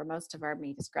Zealand, where most of our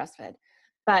meat is grass-fed.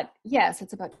 But yes,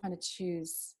 it's about trying to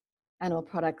choose animal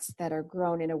products that are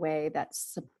grown in a way that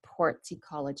supports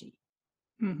ecology.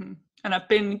 And I've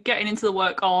been getting into the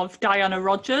work of Diana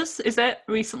Rogers, is it,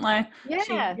 recently?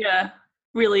 Yeah.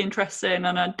 Really interesting,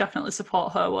 and I definitely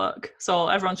support her work. So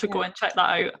everyone should go and check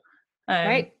that out.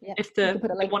 Right. Yeah. If they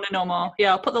want to know more.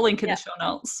 Yeah, I'll put the link in the show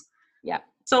notes. Yeah.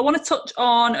 So I want to touch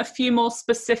on a few more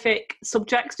specific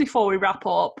subjects before we wrap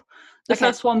up. The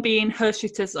first one being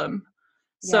hirsutism.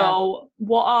 So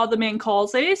what are the main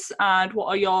causes and what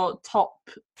are your top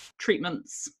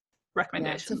treatments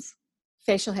recommendations?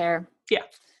 Facial hair. Yeah.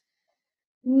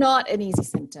 Not an easy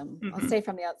symptom. I'll say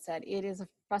from the outset, it is a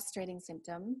frustrating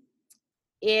symptom.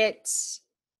 It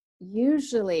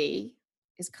usually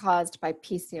is caused by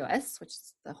PCOS, which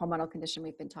is the hormonal condition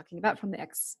we've been talking about, from the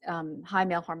high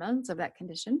male hormones of that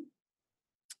condition.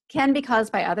 Can be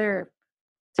caused by other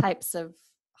types of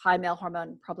high male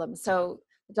hormone problems. So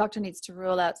the doctor needs to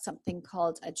rule out something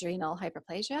called adrenal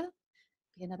hyperplasia,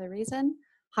 be another reason.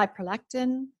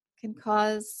 Hyperlactin can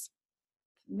cause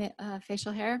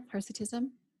facial hair, hirsutism.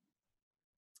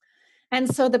 And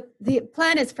so the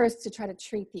plan is first to try to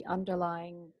treat the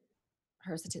underlying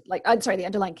the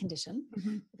underlying condition.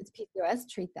 If it's PCOS,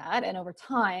 treat that. And over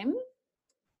time,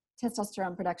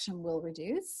 testosterone production will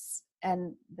reduce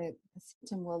and the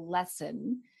symptom will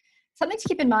lessen. Something to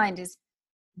keep in mind is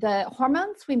the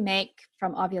hormones we make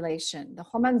from ovulation,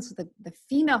 the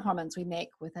female hormones we make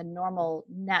with a normal,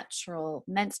 natural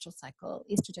menstrual cycle,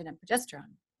 estrogen and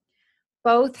progesterone,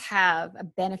 both have a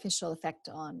beneficial effect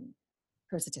on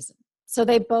hirsutism. So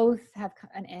they both have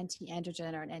an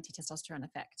anti-androgen or an anti-testosterone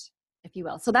effect, if you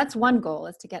will. So that's one goal,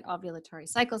 is to get ovulatory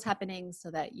cycles happening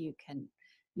so that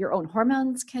your own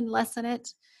hormones can lessen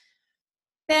it.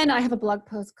 Then I have a blog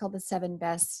post called The 7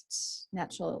 Best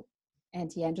Natural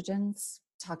Anti-Androgens.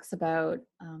 Talks about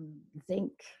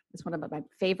zinc. It's one of my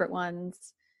favorite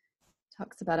ones.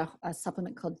 Talks about a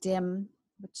supplement called DIM,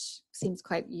 which seems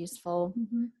quite useful.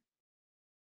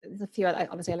 There's a few other,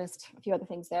 obviously I list a few other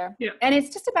things there. Yeah. And it's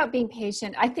just about being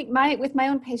patient. I think with my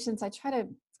own patients, the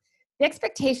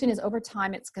expectation is over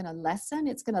time it's going to lessen.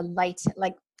 It's going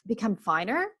to become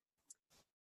finer.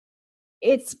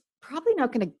 It's probably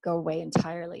not going to go away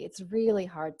entirely. It's really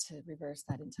hard to reverse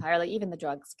that entirely. Even the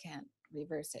drugs can't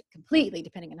reverse it completely,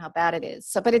 depending on how bad it is.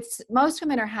 So, but most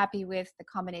women are happy with the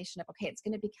combination of, okay, it's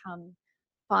going to become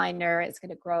finer, it's going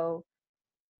to grow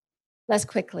less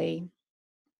quickly.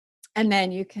 And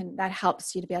then that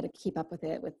helps you to be able to keep up with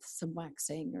it with some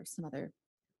waxing or some other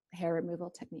hair removal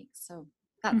techniques. So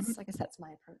that's, I guess that's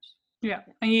my approach. Yeah.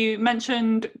 And you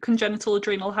mentioned congenital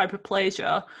adrenal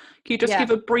hyperplasia. Can you just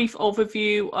give a brief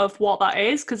overview of what that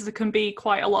is? Because there can be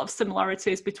quite a lot of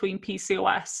similarities between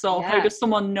PCOS. So how does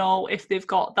someone know if they've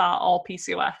got that or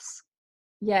PCOS?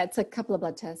 Yeah, it's a couple of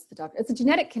blood tests. It's a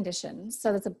genetic condition.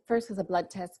 So there's a blood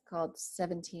test called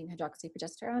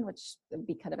 17-hydroxyprogesterone, which would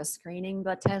be kind of a screening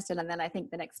blood test. And then I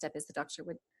think the next step is the doctor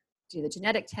would do the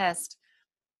genetic test.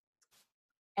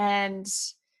 And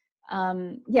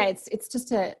it's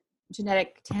just a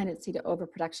genetic tendency to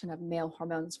overproduction of male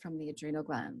hormones from the adrenal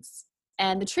glands.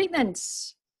 And the treatment,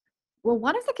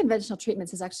 one of the conventional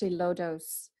treatments is actually low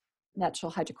dose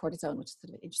natural hydrocortisone, which is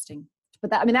sort of interesting.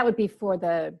 But that would be for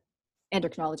the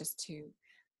endocrinologist to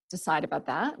decide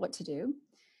about what to do.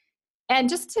 And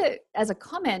just to, as a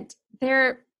comment,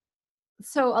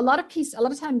 so a lot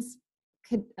of times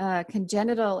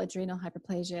congenital adrenal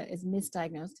hyperplasia is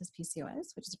misdiagnosed as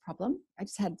PCOS, which is a problem. I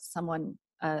just had someone,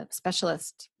 a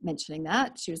specialist, mentioning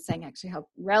that. She was saying actually how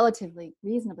relatively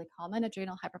reasonably common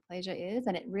adrenal hyperplasia is,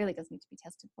 and it really does need to be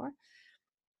tested for.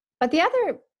 But the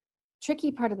other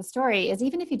tricky part of the story is,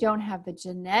 even if you don't have the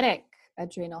genetic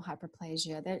adrenal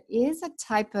hyperplasia, there is a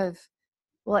type of,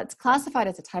 well, it's classified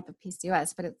as a type of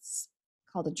PCOS, but it's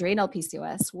called adrenal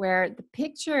PCOS, where the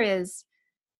picture is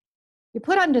you're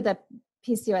put under the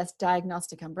PCOS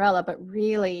diagnostic umbrella, but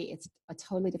really it's a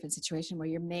totally different situation where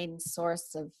your main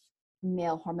source of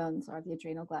male hormones are the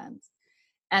adrenal glands.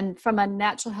 And from a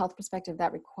natural health perspective,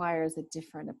 that requires a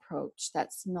different approach.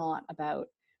 That's not about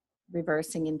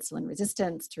reversing insulin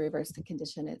resistance to reverse the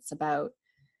condition. It's about,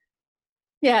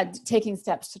 taking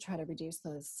steps to try to reduce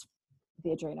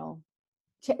the adrenal,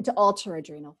 to alter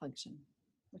adrenal function,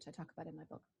 which I talk about in my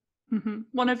book. Mm-hmm.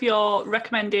 One of your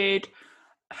recommended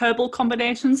herbal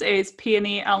combinations is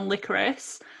peony and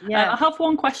licorice. I have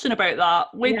one question about that.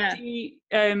 With the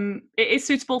it is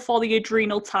suitable for the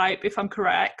adrenal type, if I'm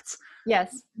correct.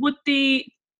 Yes. Would the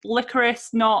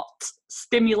licorice not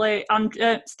stimulate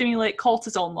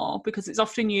cortisol more, because it's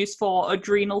often used for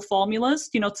adrenal formulas,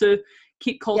 to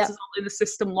keep cortisol in the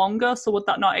system longer? So would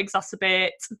that not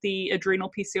exacerbate the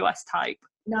adrenal PCOS type?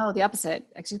 No, the opposite,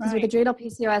 actually, because with adrenal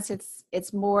PCOS,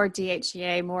 it's more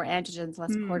DHEA, more androgens,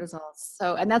 less cortisol.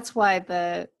 So, and that's why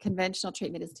the conventional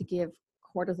treatment is to give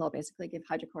cortisol, basically give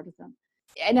hydrocortisone.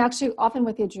 And actually, often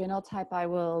with the adrenal type, I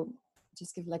will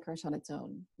just give licorice on its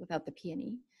own without the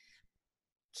peony.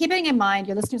 Keeping in mind,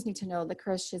 your listeners need to know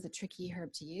licorice is a tricky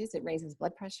herb to use. It raises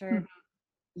blood pressure.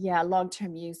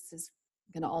 Long-term use is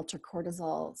going to alter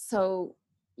cortisol. So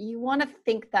you want to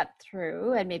think that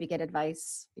through and maybe get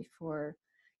advice before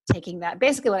taking that.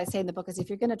 Basically what I say in the book is, if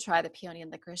you're going to try the peony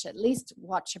and licorice, at least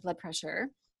watch your blood pressure.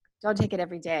 Don't take it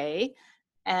every day,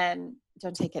 and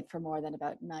don't take it for more than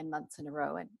about 9 months in a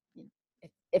row. And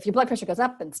if your blood pressure goes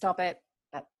up, then stop it.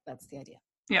 That's the idea.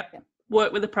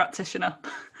 Work with a practitioner.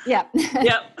 Yep.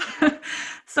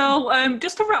 So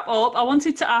just to wrap up, I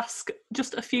wanted to ask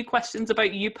just a few questions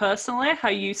about you personally, how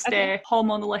you stay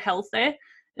hormonally healthy.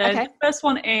 The first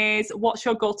one is, what's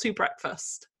your go-to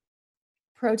breakfast?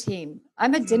 Protein.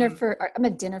 I'm a dinner for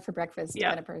breakfast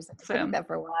kind of person. I've been that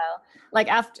for a while. Like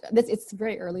after this, it's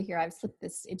very early here. I've slipped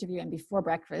this interview in before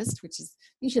breakfast, which is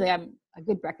usually I'm a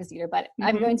good breakfast eater, but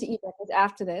I'm going to eat breakfast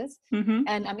after this, and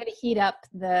I'm going to heat up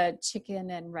the chicken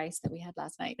and rice that we had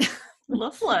last night.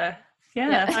 Lovely.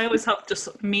 I always have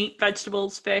just meat,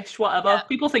 vegetables, fish, whatever.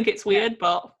 People think it's weird,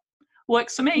 but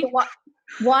works for me.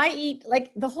 Why eat,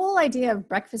 like, the whole idea of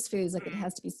breakfast foods, like it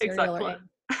has to be cereal or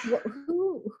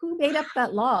who made up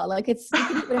that law? Like, you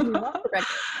can eat whatever you want for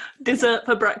breakfast. Dessert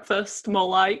for breakfast, more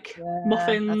like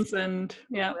muffins and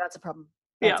that's a problem.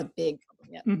 That's a big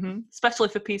problem. Especially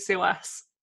for PCOS.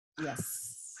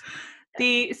 Yes.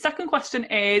 The second question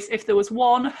is, if there was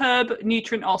one herb,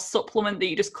 nutrient or supplement that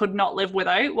you just could not live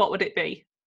without, what would it be?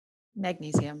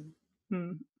 Magnesium.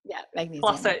 Yeah, magnesium.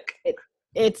 Classic.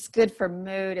 It's good for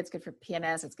mood. It's good for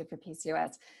PMS. It's good for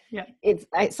PCOS. Yeah.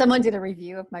 Someone did a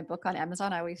review of my book on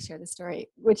Amazon. I always share the story,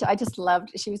 which I just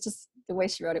loved. She was just, the way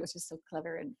she wrote it was just so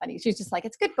clever and funny. She was just like,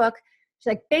 it's a good book.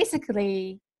 She's like,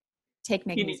 basically take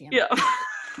magnesium.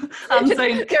 I'm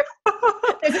saying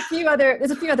there's a few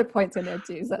other points in there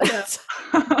too. So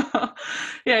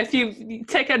if you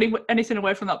take anything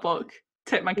away from that book,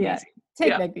 take magnesium.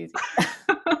 Take magnesium.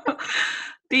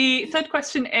 The third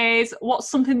question is, what's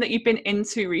something that you've been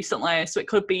into recently? So it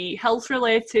could be health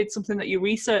related, something that you're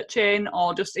researching,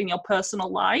 or just in your personal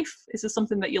life. Is there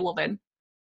something that you're loving?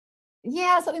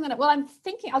 Yeah, something that, I'm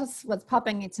thinking, what's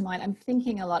popping into mind, I'm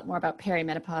thinking a lot more about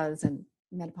perimenopause and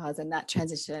menopause and that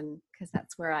transition, because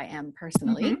that's where I am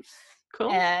personally.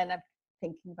 Cool. And I'm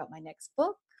thinking about my next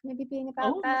book, maybe being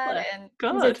about that. Lovely. And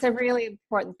good. It's a really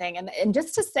important thing. And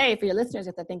just to say, for your listeners,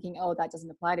 if they're thinking, oh, that doesn't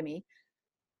apply to me,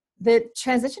 the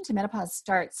transition to menopause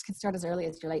can start as early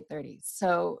as your late 30s.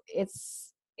 So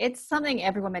it's something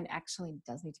every woman actually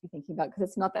does need to be thinking about, because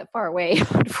it's not that far away,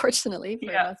 unfortunately,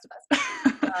 for most of us.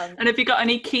 And have you got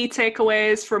any key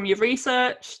takeaways from your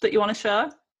research that you want to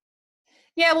share?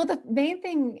 Yeah, well, the main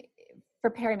thing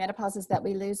for perimenopause is that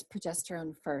we lose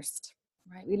progesterone first,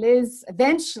 right? We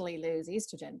eventually lose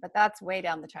estrogen, but that's way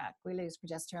down the track. We lose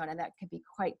progesterone, and that can be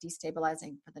quite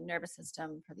destabilizing for the nervous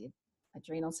system, for the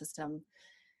adrenal system.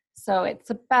 So it's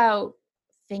about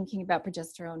thinking about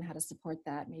progesterone, how to support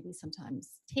that, maybe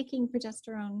sometimes taking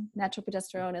progesterone, natural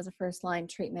progesterone, as a first line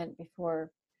treatment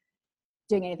before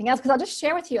doing anything else. Because I'll just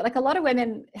share with you, like, a lot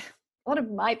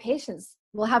of my patients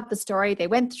will have the story. They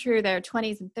went through their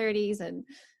 20s and 30s and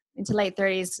into late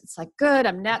 30s. It's like, good,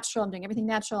 I'm natural. I'm doing everything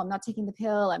natural. I'm not taking the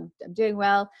pill. I'm doing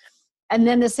well. And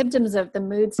then the symptoms of the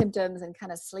mood symptoms and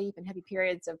kind of sleep and heavy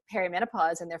periods of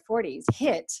perimenopause in their 40s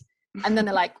hit. And then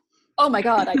they're like, oh my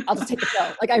God, I'll just take the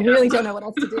pill. Like, I really don't know what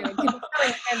else to do. And people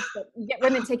that you get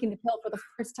women taking the pill for the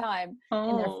first time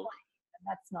in their 40s. And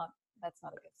that's not a good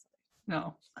sign.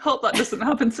 No, I hope that doesn't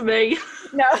happen to me.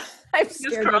 No, I'm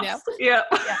scared right now. Yeah.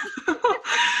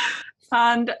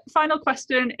 And final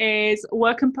question is,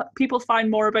 where can people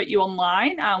find more about you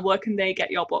online, and where can they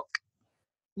get your book?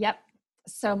 Yep.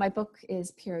 So my book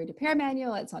is Period Repair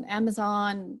Manual. It's on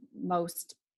Amazon,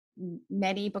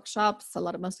 many bookshops,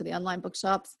 most of the online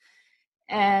bookshops,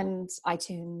 and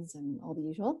iTunes and all the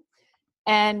usual.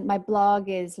 And my blog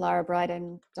is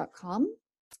laurabryden.com.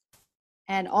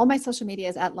 And all my social media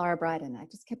is at Laura Bryden. I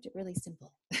just kept it really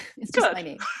simple. It's just my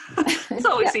name. It's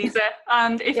always easy.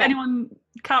 And if anyone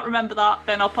can't remember that,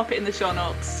 then I'll pop it in the show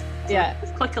notes. So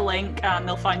just click a link and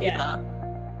they'll find you there.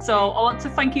 So I want to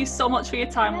thank you so much for your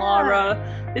time, Laura.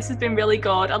 This has been really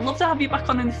good. I'd love to have you back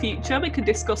on in the future. We could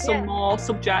discuss some more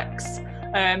subjects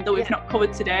that we've not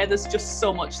covered today. There's just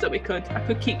so much that I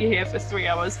could keep you here for 3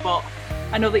 hours, but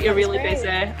I know that you're really busy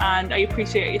and I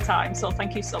appreciate your time. So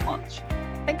thank you so much.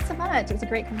 Thanks so much. It was a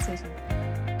great conversation.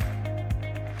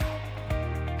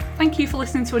 Thank you for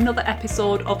listening to another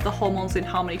episode of the Hormones in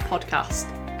Harmony podcast.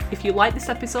 If you like this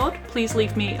episode, please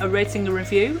leave me a rating and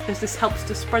review, as this helps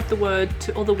to spread the word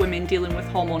to other women dealing with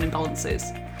hormone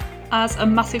imbalances. As a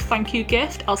massive thank you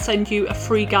gift, I'll send you a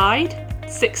free guide,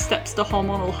 6 Steps to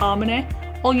Hormonal Harmony.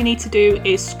 All you need to do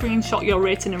is screenshot your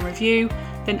rating and review,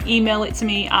 then email it to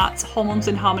me at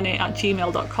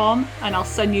hormonesinharmony@gmail.com and I'll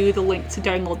send you the link to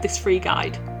download this free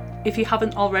guide. If you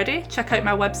haven't already, check out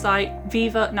my website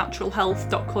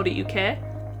vivanaturalhealth.co.uk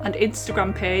and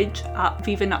Instagram page at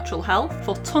Viva Natural Health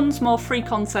for tons more free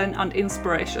content and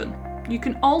inspiration. You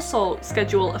can also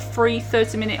schedule a free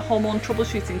 30-minute hormone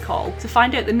troubleshooting call to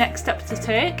find out the next steps to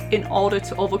take in order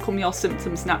to overcome your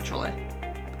symptoms naturally.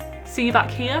 See you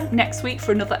back here next week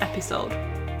for another episode.